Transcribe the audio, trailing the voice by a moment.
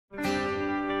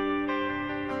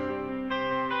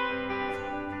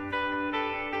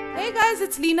Hey guys,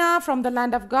 it's Leena from the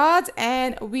Land of Gods,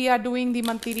 and we are doing the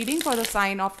monthly reading for the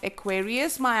sign of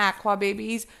Aquarius, my aqua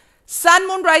babies, Sun,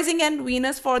 Moon, Rising and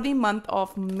Venus for the month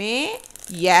of May.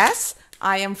 Yes,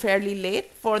 I am fairly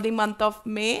late for the month of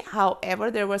May. However,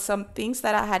 there were some things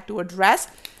that I had to address,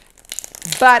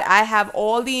 but I have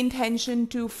all the intention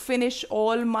to finish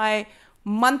all my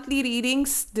monthly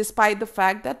readings despite the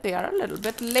fact that they are a little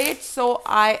bit late. So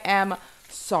I am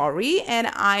sorry and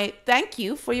I thank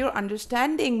you for your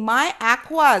understanding. My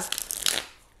aquas,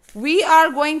 we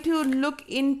are going to look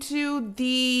into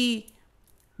the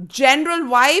general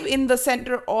vibe in the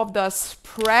center of the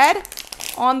spread.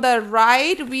 On the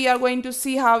right, we are going to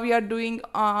see how we are doing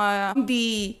on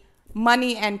the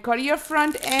money and career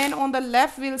front, and on the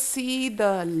left we'll see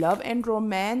the love and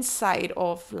romance side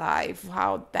of life,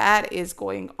 how that is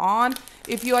going on.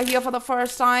 If you are here for the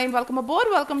first time, welcome aboard,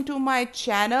 welcome to my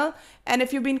channel. And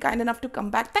if you've been kind enough to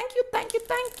come back, thank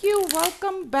you,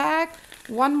 welcome back.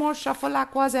 One more shuffle,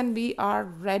 aquas, and we are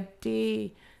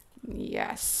ready.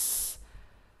 Yes,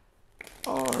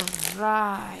 all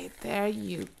right, there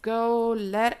you go.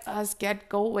 Let us get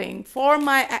going. For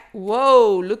my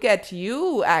whoa, look at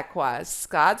you, aquas.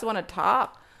 Cards want to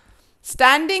talk.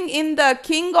 Standing in the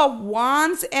King of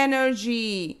Wands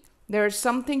energy, there's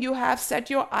something you have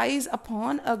set your eyes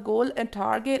upon, a goal, a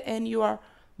target, and you are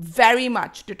very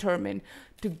much determined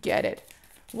to get it.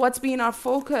 What's been our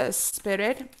focus,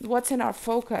 Spirit? What's in our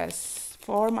focus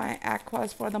for my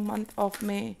aquas for the month of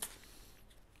May?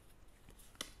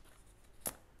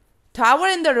 Tower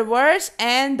in the reverse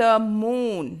and the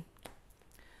moon.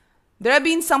 There have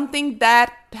been something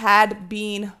that had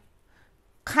been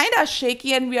kind of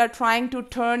shaky and we are trying to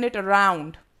turn it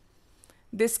around.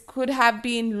 This could have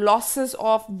been losses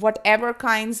of whatever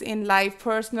kinds in life,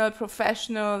 personal,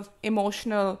 professional,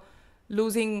 emotional,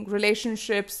 losing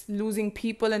relationships, losing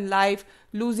people in life,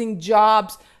 losing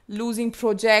jobs, losing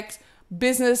projects,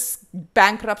 business,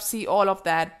 bankruptcy, all of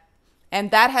that. And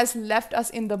that has left us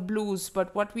in the blues.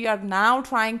 But what we are now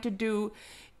trying to do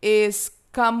is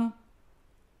come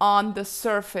on the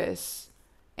surface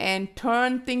and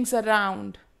turn things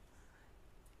around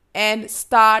and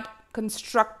start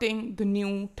constructing the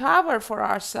new tower for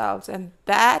ourselves. And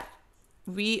that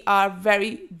we are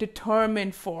very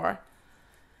determined for.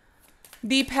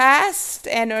 The past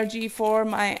energy for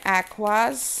my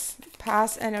aquas.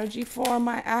 Past energy for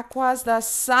my aquas. The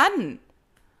sun.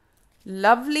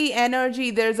 Lovely energy.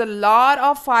 There's a lot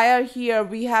of fire here.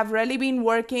 We have really been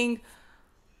working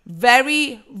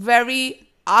very, very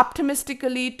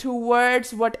optimistically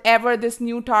towards whatever this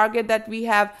new target that we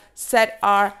have set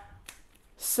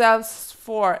ourselves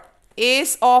for.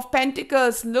 Ace of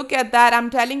Pentacles. Look at that. I'm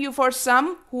telling you, for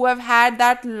some who have had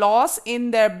that loss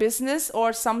in their business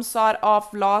or some sort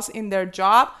of loss in their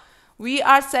job, we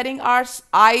are setting our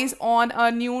eyes on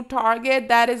a new target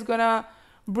that is gonna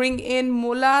bring in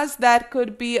mullahs. That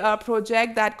could be a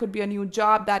project, that could be a new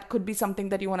job, that could be something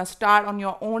that you want to start on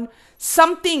your own,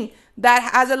 something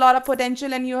that has a lot of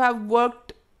potential and you have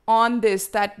worked on this.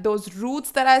 That those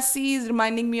roots that I see is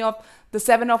reminding me of the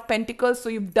Seven of Pentacles. So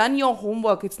you've done your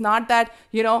homework. It's not that,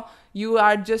 you know, you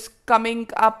are just coming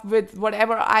up with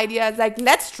whatever ideas like,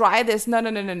 let's try this. No.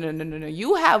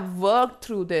 You have worked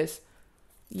through this.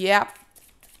 Yep.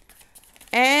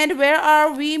 And where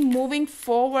are we moving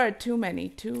forward? Too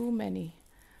many.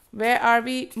 Where are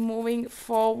we moving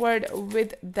forward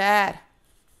with that?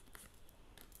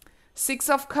 Six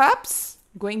of Cups.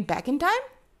 Going back in time?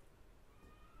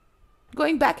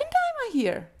 Going back in time, I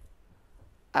hear.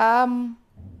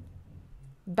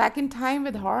 Back in time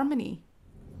with harmony.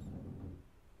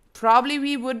 Probably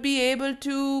we would be able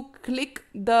to click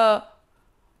the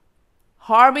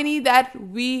harmony that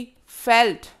we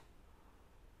felt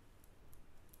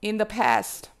in the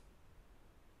past.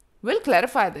 We'll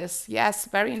clarify this. Yes,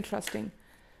 very interesting.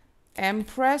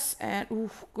 Empress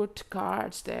and good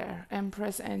cards there.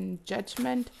 Empress and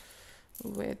Judgment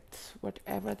with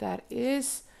whatever that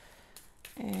is.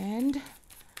 And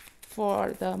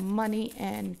for the money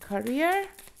and career,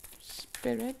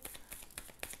 Spirit,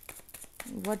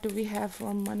 what do we have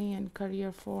for money and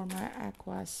career for my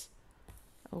aquas?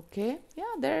 Okay,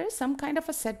 yeah, there is some kind of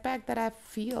a setback that I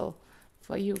feel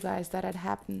for you guys that had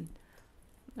happened.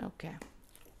 Okay.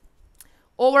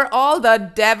 Overall,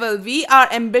 the Devil. We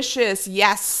are ambitious.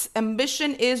 Yes,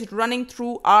 ambition is running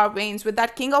through our veins. With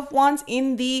that King of Wands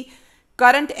in the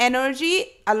current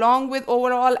energy, along with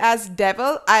overall as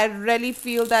Devil, I really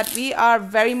feel that we are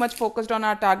very much focused on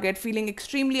our target, feeling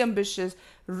extremely ambitious,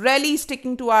 really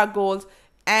sticking to our goals,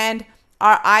 and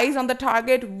our eyes on the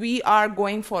target. We are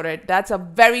going for it. That's a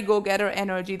very go-getter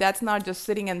energy. That's not just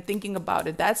sitting and thinking about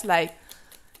it. That's like,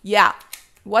 yeah,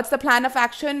 What's the plan of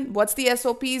action? What's the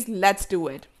SOPs? Let's do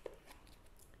it.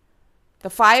 The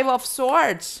Five of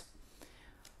Swords.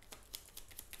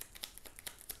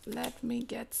 Let me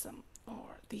get some.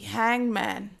 Or the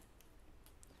Hangman.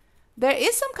 There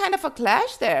is some kind of a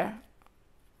clash there.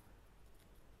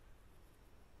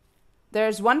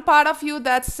 There's one part of you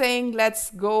that's saying, let's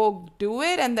go do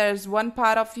it. And there's one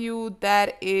part of you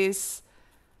that is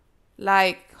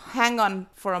like, hang on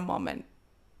for a moment.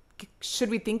 Should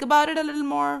we think about it a little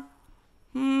more?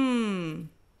 Do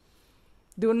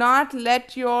not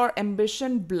let your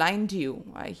ambition blind you,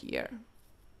 I hear.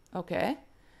 Okay.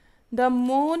 The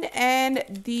Moon and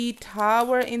the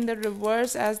Tower in the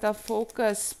reverse as the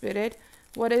focus, Spirit.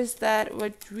 What is that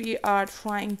what we are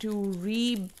trying to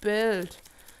rebuild?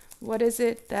 What is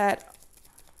it that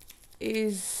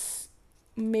is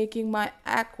making my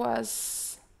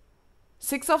Aquas?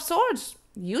 Six of Swords.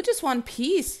 You just want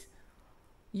peace.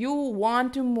 You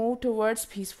want to move towards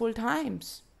peaceful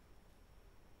times.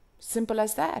 Simple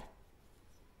as that.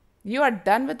 You are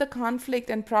done with the conflict,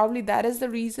 and probably that is the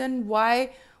reason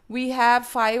why we have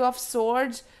Five of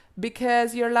Swords,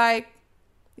 because you're like,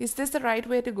 is this the right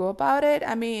way to go about it?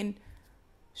 I mean,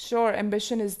 sure,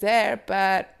 ambition is there,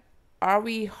 but are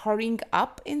we hurrying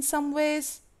up in some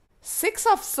ways? Six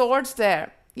of Swords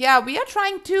there. Yeah, we are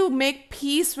trying to make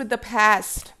peace with the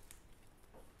past.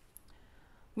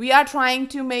 We are trying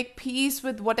to make peace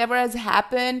with whatever has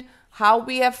happened, how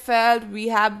we have felt. We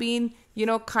have been,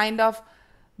 kind of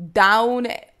down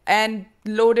and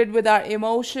loaded with our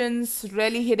emotions,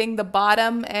 really hitting the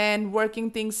bottom and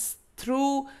working things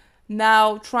through.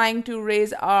 Now trying to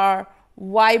raise our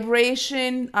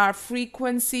vibration, our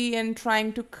frequency, and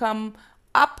trying to come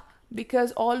up,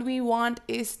 because all we want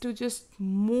is to just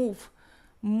move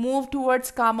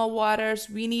towards calmer waters.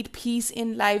 We need peace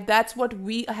in life. That's what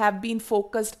we have been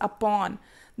focused upon.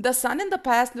 The Sun in the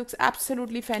past looks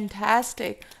absolutely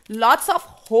fantastic. Lots of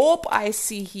hope I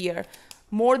see here.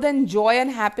 More than joy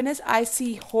and happiness, I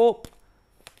see hope.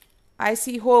 I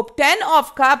see hope. 10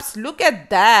 of Cups, look at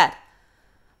that.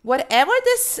 Whatever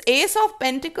this Ace of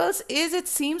Pentacles is, it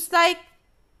seems like,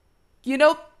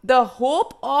 the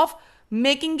hope of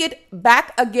making it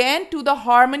back again to the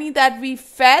harmony that we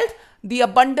felt, the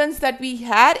abundance that we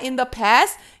had in the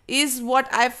past, is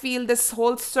what I feel this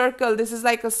whole circle. This is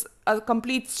like a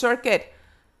complete circuit.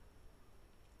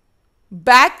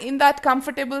 Back in that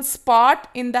comfortable spot,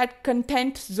 in that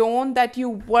content zone that you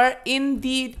were in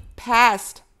the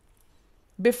past,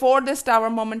 before this Tower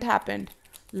moment happened.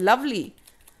 Lovely.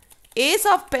 Ace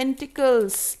of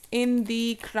Pentacles in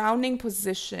the crowning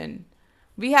position.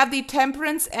 We have the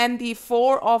Temperance and the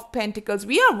Four of Pentacles.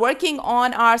 We are working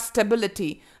on our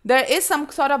stability. There is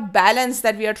some sort of balance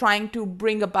that we are trying to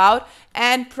bring about.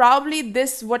 And probably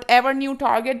this, whatever new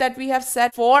target that we have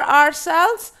set for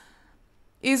ourselves,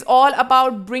 is all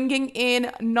about bringing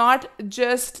in not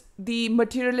just the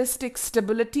materialistic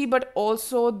stability, but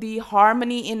also the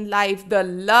harmony in life, the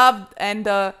love and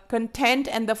the content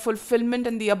and the fulfillment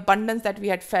and the abundance that we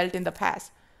had felt in the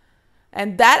past.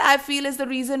 And that, I feel, is the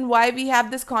reason why we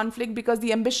have this conflict, because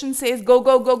the ambition says go,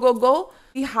 go, go, go, go.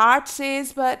 The heart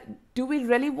says, but do we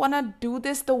really want to do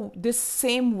this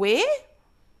same way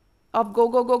of go,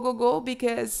 go, go, go, go?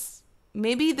 Because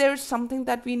maybe there's something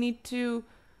that we need to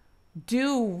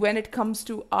do when it comes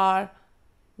to our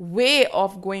way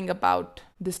of going about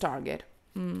this target.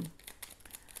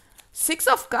 Six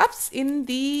of Cups in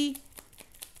the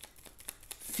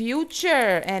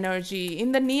future energy,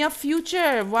 in the near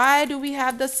future. Why do we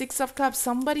have the Six of Cups?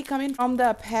 Somebody coming from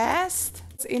the past.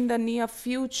 In the near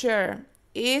future.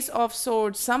 Ace of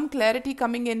Swords, some clarity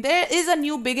coming in. There is a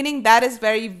new beginning. That is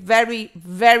very, very,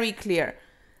 very clear.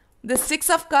 The Six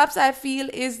of Cups, I feel,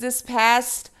 is this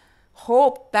past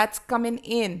hope that's coming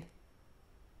in.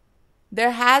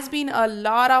 There has been a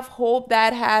lot of hope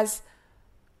that has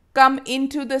come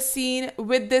into the scene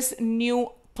with this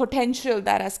new potential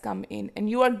that has come in, and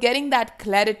you are getting that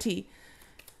clarity.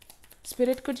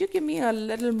 Spirit, could you give me a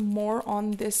little more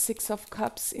on this Six of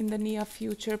Cups in the near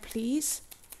future, please?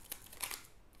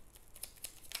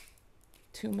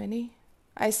 Too many.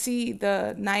 I see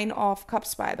the Nine of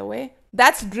Cups, by the way.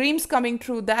 That's dreams coming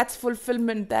true. That's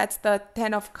fulfillment. That's the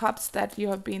 10 of Cups that you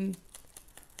have been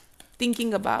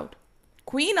thinking about.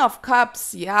 Queen of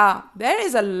Cups, yeah. There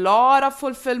is a lot of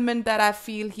fulfillment that I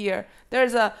feel here.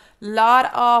 There's a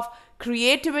lot of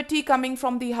creativity coming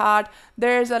from the heart.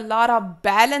 There's a lot of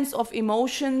balance of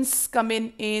emotions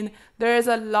coming in. There's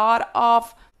a lot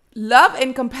of love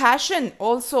and compassion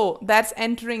also that's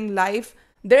entering life.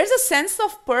 There's a sense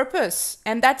of purpose,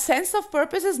 and that sense of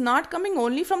purpose is not coming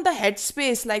only from the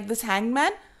headspace like this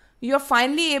Hangman. You're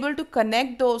finally able to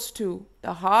connect those two,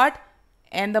 the heart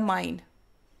and the mind.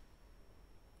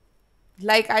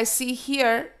 Like I see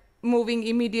here, moving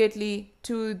immediately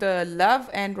to the love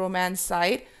and romance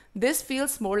side, this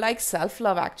feels more like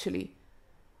self-love actually.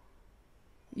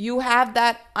 You have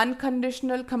that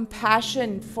unconditional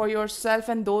compassion for yourself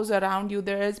and those around you.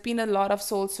 There has been a lot of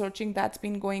soul searching that's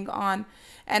been going on.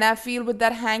 And I feel with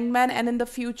that hangman and in the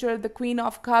future, the Queen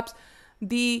of Cups,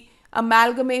 the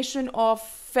amalgamation of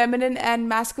feminine and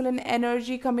masculine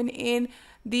energy coming in,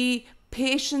 the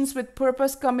patience with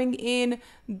purpose coming in,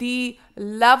 the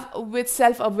love with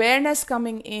self-awareness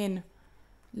coming in.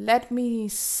 Let me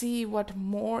see what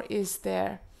more is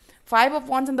there. Five of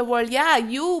Wands in the world. Yeah,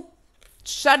 you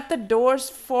shut the doors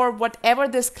for whatever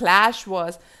this clash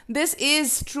was. This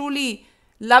is truly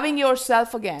loving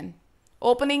yourself again.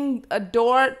 Opening a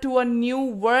door to a new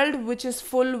world which is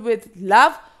full with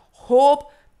love,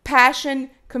 hope, passion,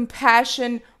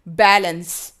 compassion,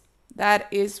 balance. That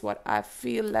is what I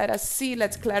feel. Let us see.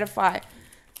 Let's clarify.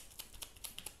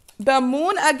 The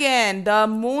moon again. The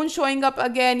moon showing up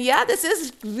again. Yeah, this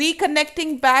is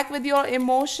reconnecting back with your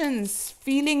emotions.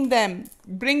 Feeling them.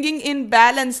 Bringing in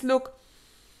balance. Look.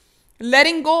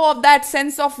 Letting go of that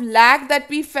sense of lack that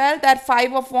we felt. That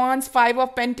Five of Wands, Five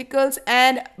of Pentacles.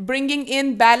 And bringing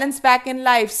in balance back in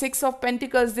life. Six of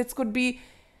Pentacles. This could be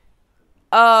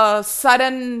a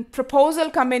sudden proposal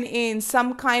coming in,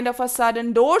 some kind of a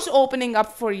sudden doors opening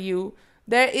up for you.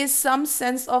 There is some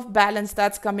sense of balance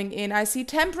that's coming in. I see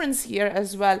Temperance here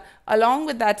as well, along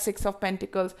with that Six of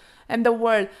Pentacles and the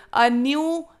world. A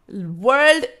new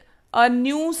world, a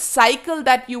new cycle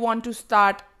that you want to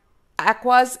start,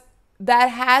 Aquas, that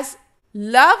has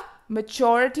love,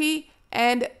 maturity,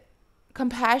 and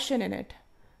compassion in it.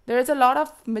 There is a lot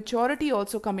of maturity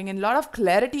also coming in, a lot of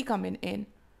clarity coming in.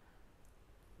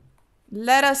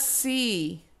 Let us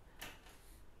see.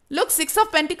 Look, Six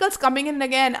of Pentacles coming in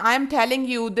again. I'm telling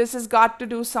you, this has got to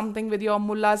do something with your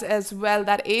mullahs as well.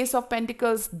 That Ace of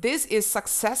Pentacles, this is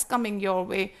success coming your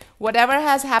way. Whatever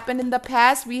has happened in the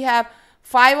past, we have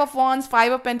Five of Wands,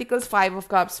 Five of Pentacles, Five of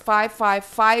Cups, 5, 5,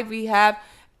 5. We have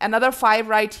another 5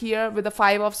 right here with the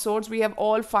Five of Swords. We have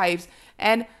all fives.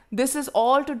 And this is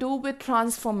all to do with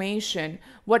transformation.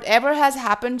 Whatever has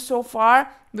happened so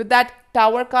far with that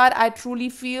Tower card, I truly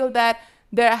feel that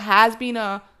there has been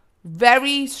a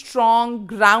very strong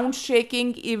ground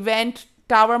shaking event,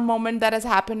 Tower moment that has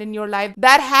happened in your life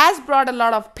that has brought a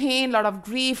lot of pain, a lot of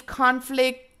grief,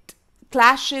 conflict,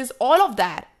 clashes, all of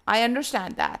that. I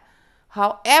understand that.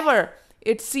 However,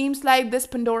 it seems like this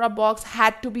Pandora box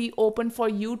had to be open for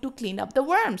you to clean up the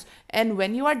worms. And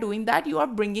when you are doing that, you are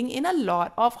bringing in a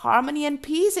lot of harmony and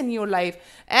peace in your life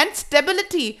and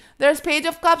stability. There's Page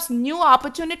of Cups. New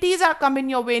opportunities are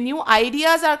coming your way. New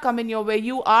ideas are coming your way.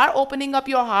 You are opening up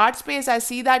your heart space. I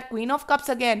see that Queen of Cups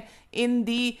again in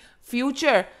the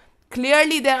future.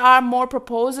 Clearly, there are more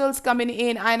proposals coming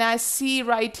in. And I see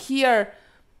right here,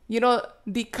 you know,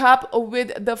 the cup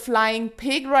with the flying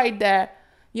pig right there.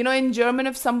 You know, in German,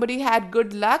 if somebody had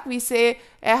good luck, we say,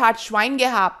 hat Schwein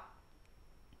gehabt.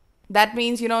 That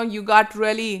means, you know, you got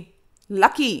really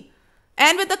lucky.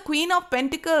 And with the Queen of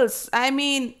Pentacles, I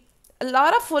mean, a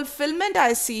lot of fulfillment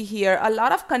I see here. A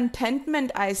lot of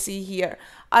contentment I see here.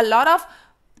 A lot of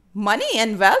money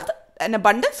and wealth and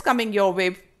abundance coming your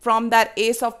way from that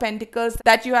Ace of Pentacles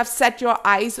that you have set your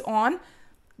eyes on.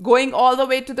 Going all the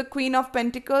way to the Queen of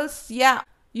Pentacles. Yeah,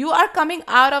 you are coming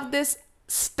out of this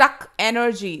stuck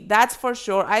energy, that's for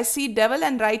sure. I see Devil,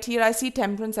 and right here I see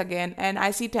Temperance again, and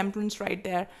I see Temperance right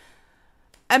there.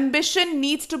 Ambition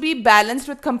needs to be balanced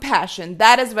with compassion.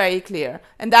 That is very clear,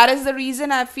 and that is the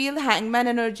reason I feel Hangman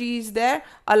energy is there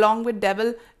along with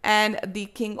Devil and the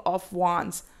King of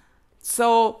Wands.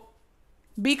 So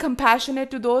be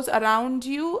compassionate to those around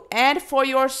you and for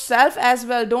yourself as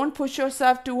well. Don't push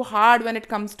yourself too hard when it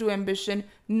comes to ambition.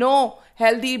 Know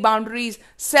healthy boundaries.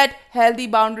 Set healthy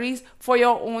boundaries for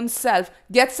your own self.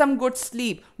 Get some good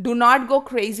sleep. Do not go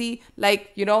crazy.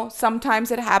 Like, you know,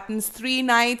 sometimes it happens 3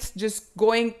 nights just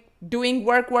doing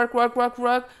work.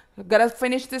 Gotta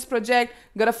finish this project.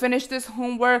 Gotta finish this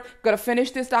homework. Gotta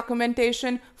finish this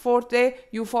documentation. 4th day,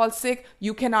 you fall sick.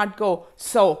 You cannot go.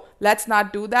 So let's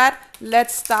not do that.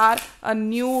 Let's start a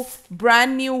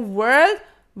brand new world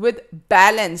with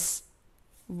balance,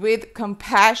 with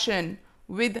compassion,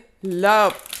 with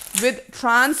love, with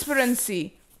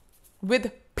transparency,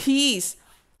 with peace.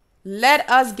 Let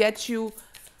us get you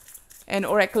an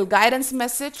oracle guidance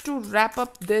message to wrap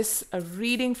up this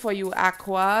reading for you,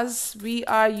 Aquas. We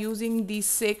are using the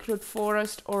Sacred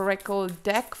Forest Oracle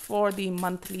deck for the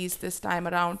monthlies this time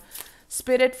around.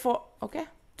 Spirit for... Okay.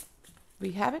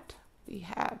 We have it. We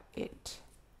have it.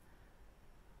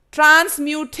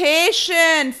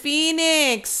 Transmutation,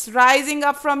 Phoenix, rising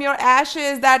up from your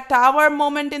ashes. That Tower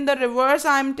moment in the reverse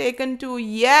I'm taken to.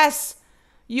 Yes,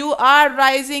 you are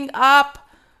rising up.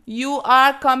 You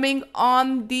are coming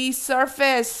on the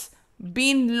surface.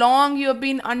 Been long, you have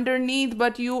been underneath,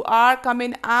 but you are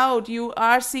coming out. You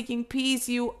are seeking peace.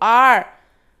 You are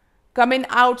coming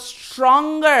out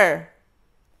stronger.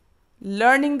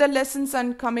 Learning the lessons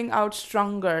and coming out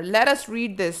stronger. Let us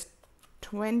read this.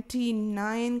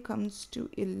 29 comes to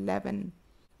 11.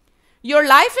 Your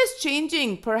life is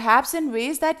changing, perhaps in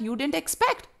ways that you didn't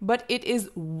expect, but it is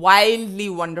wildly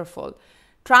wonderful.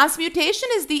 Transmutation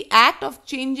is the act of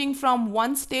changing from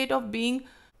one state of being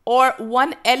or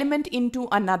one element into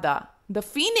another. The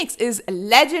phoenix is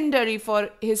legendary for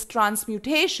his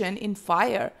transmutation in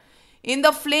fire. In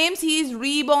the flames, he is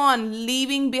reborn,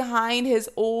 leaving behind his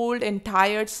old and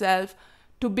tired self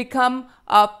to become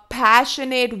a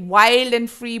passionate, wild, and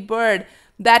free bird.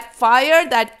 That fire,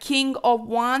 that king of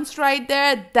wands right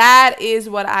there, that is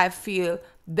what I feel.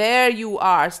 There you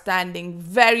are standing,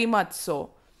 very much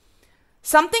so.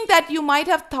 Something that you might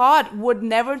have thought would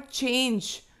never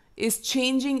change is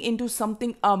changing into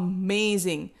something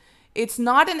amazing. It's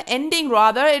not an ending,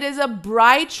 rather, it is a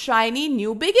bright, shiny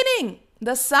new beginning.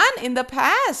 The sun in the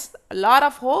past, a lot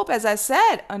of hope, as I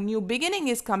said, a new beginning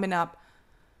is coming up.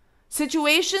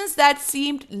 Situations that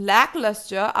seemed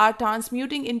lackluster are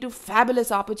transmuting into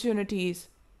fabulous opportunities.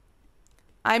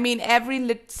 I mean,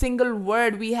 every single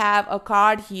word, we have a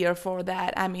card here for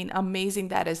that. I mean, amazing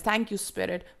that is. Thank you,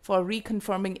 Spirit, for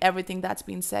reconfirming everything that's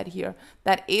been said here.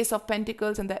 That Ace of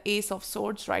Pentacles and the Ace of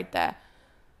Swords right there.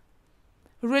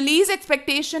 Release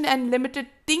expectation and limited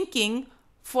thinking,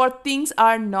 for things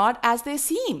are not as they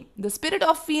seem. The Spirit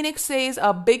of Phoenix says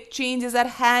a big change is at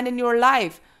hand in your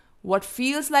life. What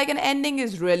feels like an ending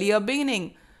is really a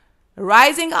beginning.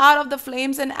 Rising out of the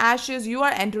flames and ashes, you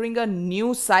are entering a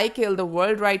new cycle, the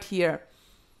world right here.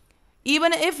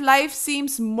 Even if life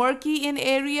seems murky in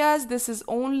areas, this is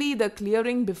only the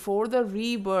clearing before the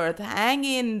rebirth. Hang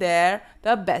in there.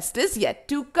 The best is yet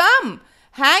to come.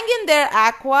 Hang in there,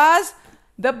 Aquas.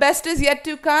 The best is yet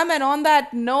to come. And on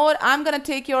that note, I'm going to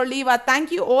take your leave. I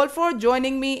thank you all for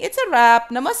joining me. It's a wrap.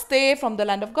 Namaste from the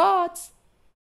land of gods.